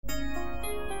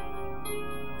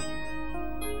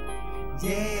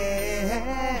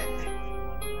Yeah.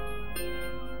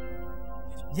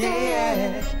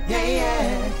 Yeah, yeah,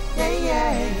 yeah, yeah,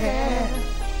 yeah, yeah.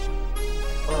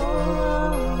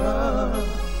 Oh,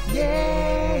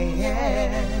 yeah,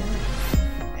 yeah.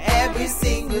 Every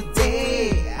single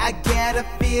day I get a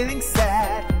feeling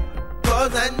sad,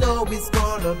 'cause I know it's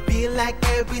gonna be like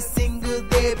every single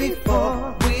day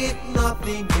before, with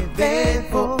nothing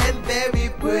eventful and very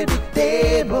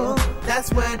predictable.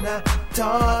 That's when I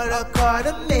thought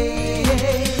accordingly.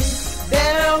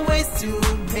 There are ways to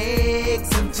make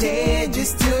some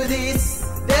changes to this.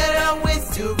 There are ways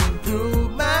to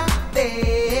improve my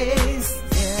days.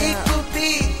 It could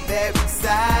be very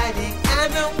exciting,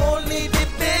 and I'm only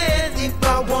depends if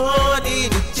I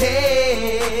wanted to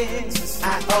change.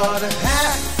 I ought to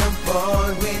have some fun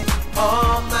with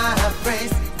all my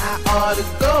friends. I ought to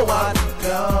go out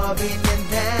clubbing and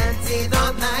dancing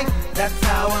all night. That's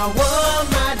how I want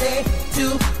my day to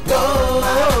go.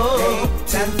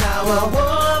 That's how I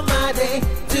want my day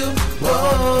to go.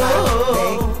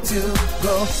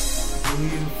 Do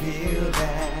you feel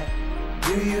that?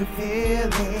 Do you feel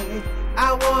it? I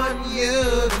want you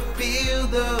to feel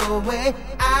the way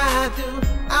I do.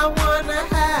 I wanna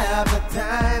have the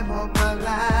time of my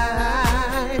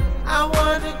life. I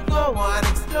wanna go and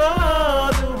explore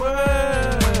the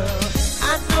world.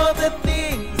 I know the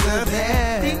things are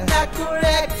there, things that could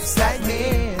excite me.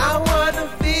 I wanna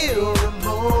feel the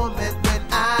moment when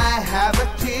I have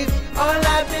achieved all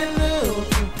I've been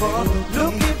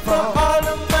looking for all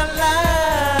of my life.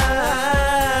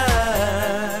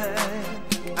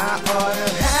 I ought to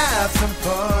have some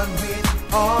fun with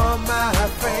all my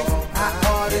friends. I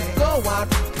ought to go out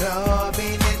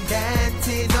clubbing and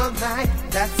dancing all night.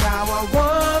 That's how I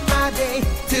want my day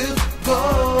to go.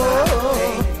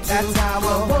 That's how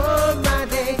I want my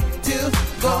day to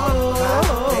go.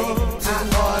 I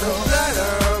ought to flirt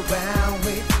around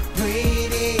with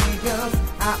pretty girls.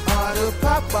 I ought to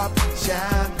pop up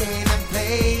champagne and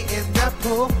play in the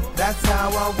pool. That's how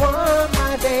I want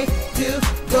my day to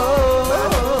go.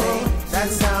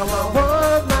 That's how I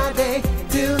want my day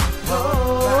to go.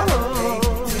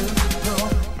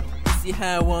 See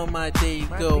how I want my day to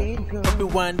go. Maybe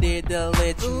one day they'll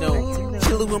let you know.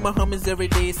 Chillin' with my homies every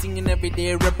day, singing every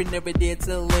day, rapping every day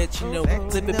to let you know.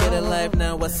 Live a better life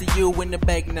now. I see you in the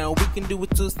back now. We can do a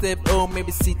two-step or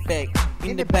maybe sit back.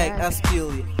 In the back, I'll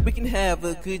spill you. We can have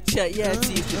a good chat, yeah, I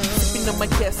teach you. Sipping on my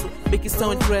castle, make it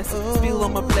sound dressing. Spill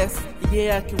on my blessing,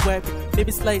 yeah, I can wipe it.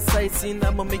 Maybe slight sightseeing,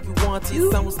 I'ma make you want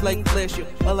it. Sounds like pleasure,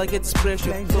 all I get is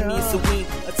pressure. For me it's a win,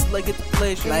 until I get the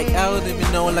pleasure. Like I don't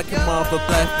even know, like I'm off a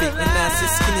black fit. And I sit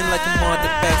skinny like I'm on the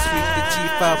back street. The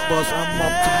G5 boss, I'm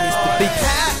up to Mr. Big.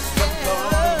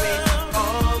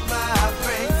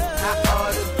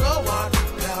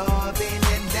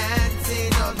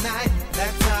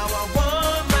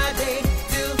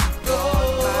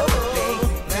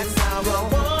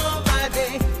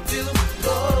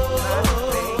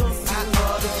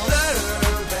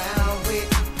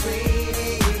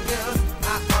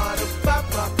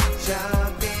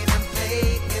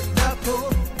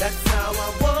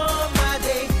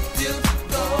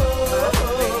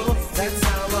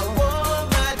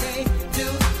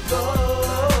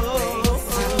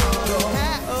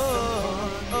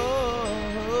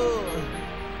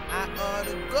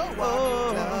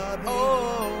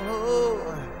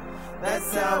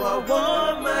 That's how I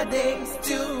want my days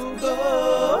to go.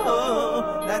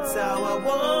 That's how I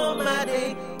want my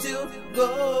day to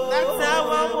go. That's how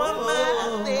I want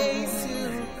my days to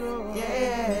go.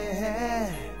 Yeah.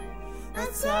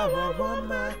 That's how I want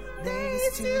my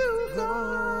days to go.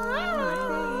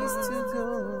 Days to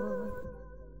go.